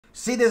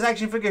See this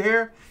action figure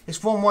here? It's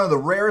from one of the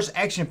rarest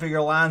action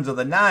figure lines of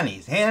the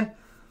 90s. And,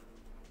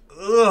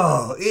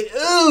 ugh, it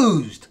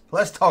oozed.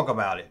 Let's talk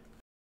about it.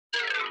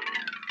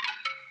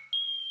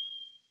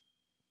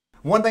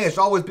 One thing that's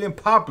always been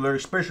popular,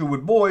 especially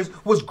with boys,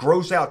 was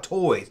gross out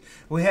toys.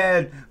 We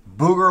had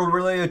booger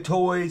related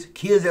toys,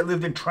 kids that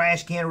lived in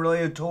trash can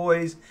related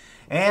toys,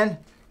 and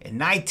in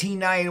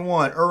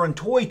 1991, Irwin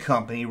Toy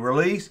Company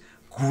released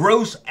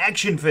gross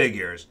action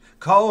figures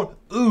called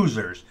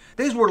oozers.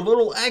 These were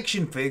little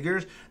action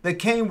figures that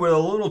came with a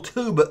little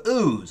tube of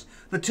ooze.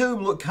 The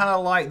tube looked kind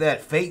of like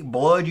that fake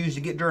blood you used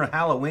to get during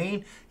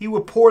Halloween. You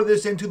would pour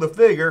this into the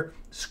figure,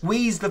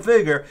 squeeze the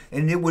figure,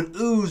 and it would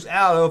ooze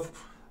out of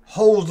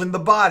holes in the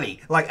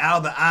body, like out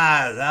of the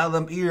eyes, out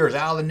of the ears,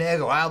 out of the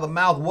neck, or out of the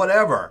mouth,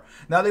 whatever.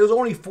 Now, there was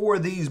only 4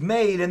 of these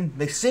made, and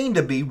they seem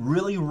to be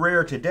really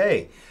rare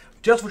today.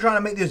 Just for trying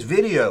to make this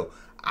video,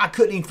 I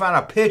couldn't even find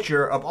a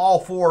picture of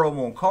all 4 of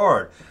them on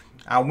card.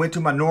 I went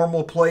to my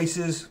normal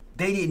places.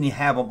 They didn't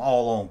have them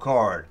all on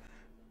card.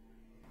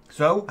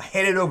 So I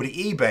headed over to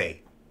eBay.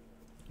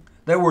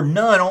 There were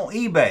none on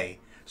eBay.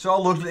 So I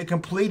looked at the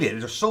completed,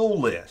 it's a sold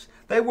list.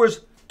 There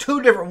was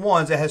 2 different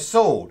ones that had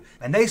sold,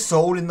 and they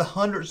sold in the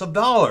hundreds of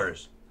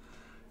dollars.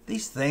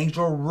 These things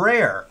are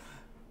rare.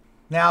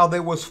 Now,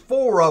 there was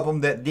 4 of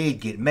them that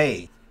did get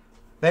made.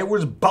 There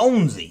was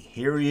Bonesy.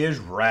 Here he is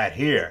right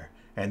here.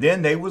 And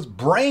then there was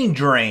Brain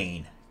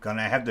Drain.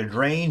 Gonna have to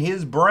drain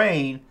his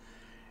brain.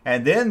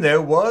 And then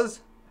there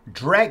was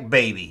Drac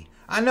Baby.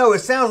 I know it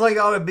sounds like it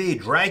ought to be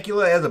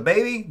Dracula as a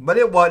baby, but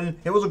it wasn't.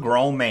 It was a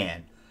grown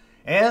man.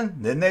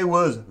 And then there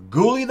was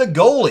Ghoulie the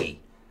Goalie,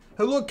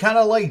 who looked kind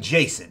of like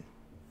Jason.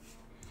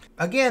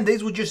 Again,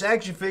 these were just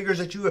action figures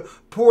that you would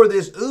pour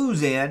this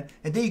ooze in,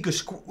 and then you could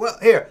well,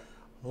 here,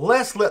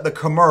 let's let the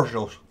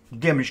commercials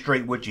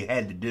demonstrate what you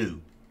had to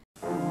do.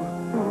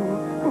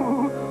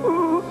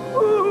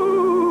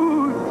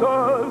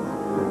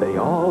 They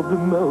are the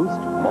most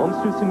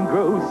monstrous and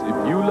gross.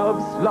 If you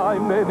love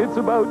slime, then it's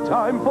about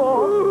time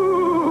for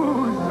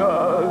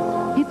oozers.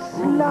 It's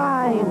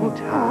slime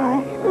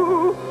time.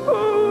 Oozers.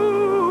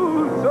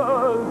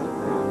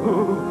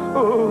 Oozers.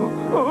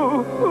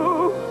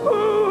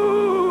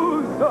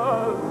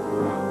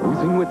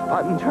 Oozing with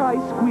fun, try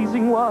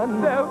squeezing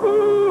one. They're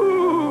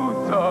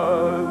oozers.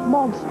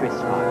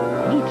 Monstrous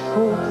fun, each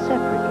sold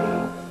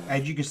separately.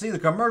 As you can see, the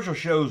commercial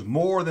shows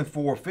more than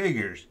 4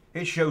 figures.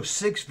 It shows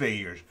 6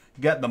 figures.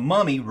 You got the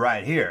mummy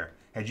right here.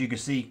 As you can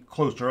see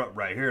closer up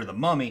right here, the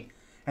mummy.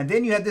 And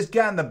then you have this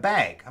guy in the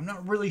back. I'm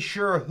not really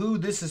sure who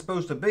this is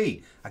supposed to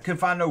be. I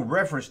couldn't find no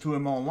reference to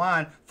him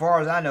online. As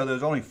far as I know,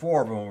 there's only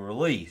 4 of them on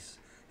release.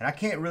 And I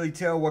can't really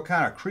tell what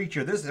kind of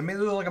creature this is. I mean, it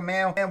looks like a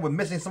man with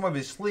missing some of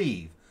his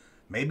sleeve.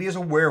 Maybe it's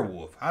a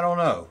werewolf. I don't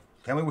know.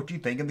 Tell me what you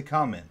think in the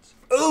comments.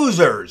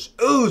 Oozers!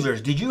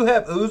 Oozers! Did you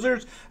have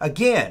oozers?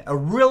 Again, a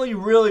really,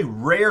 really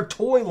rare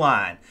toy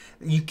line.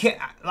 You can't,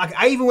 like,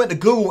 I even went to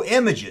Google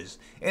Images,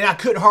 and I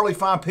couldn't hardly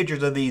find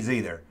pictures of these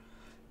either.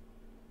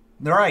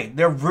 Right,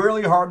 they're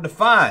really hard to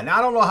find. Now,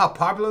 I don't know how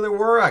popular they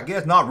were. I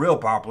guess not real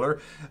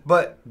popular.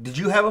 But did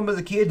you have them as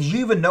a kid? Did you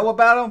even know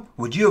about them?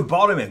 Would you have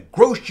bought them and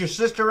grossed your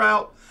sister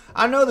out?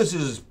 I know this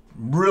is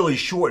really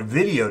short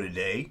video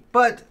today,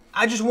 but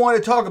I just wanted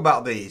to talk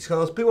about these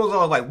because people are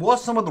always like,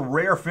 what's some of the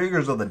rare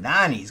figures of the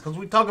 90s? Because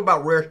we talk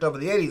about rare stuff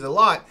of the 80s a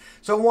lot.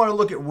 So I want to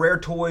look at rare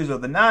toys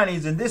of the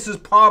 90s, and this is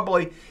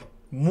probably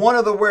one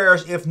of the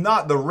rarest, if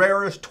not the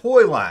rarest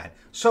toy line.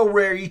 So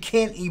rare you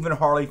can't even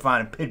hardly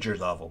find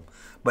pictures of them.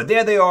 But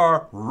there they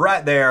are,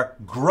 right there,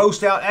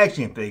 grossed out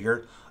action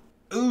figures,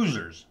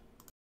 oozers.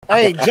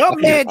 Hey,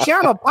 Junkman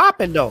channel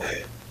popping though.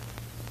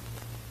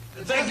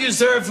 Thank you,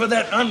 sir, for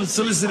that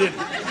unsolicited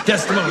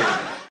testimony.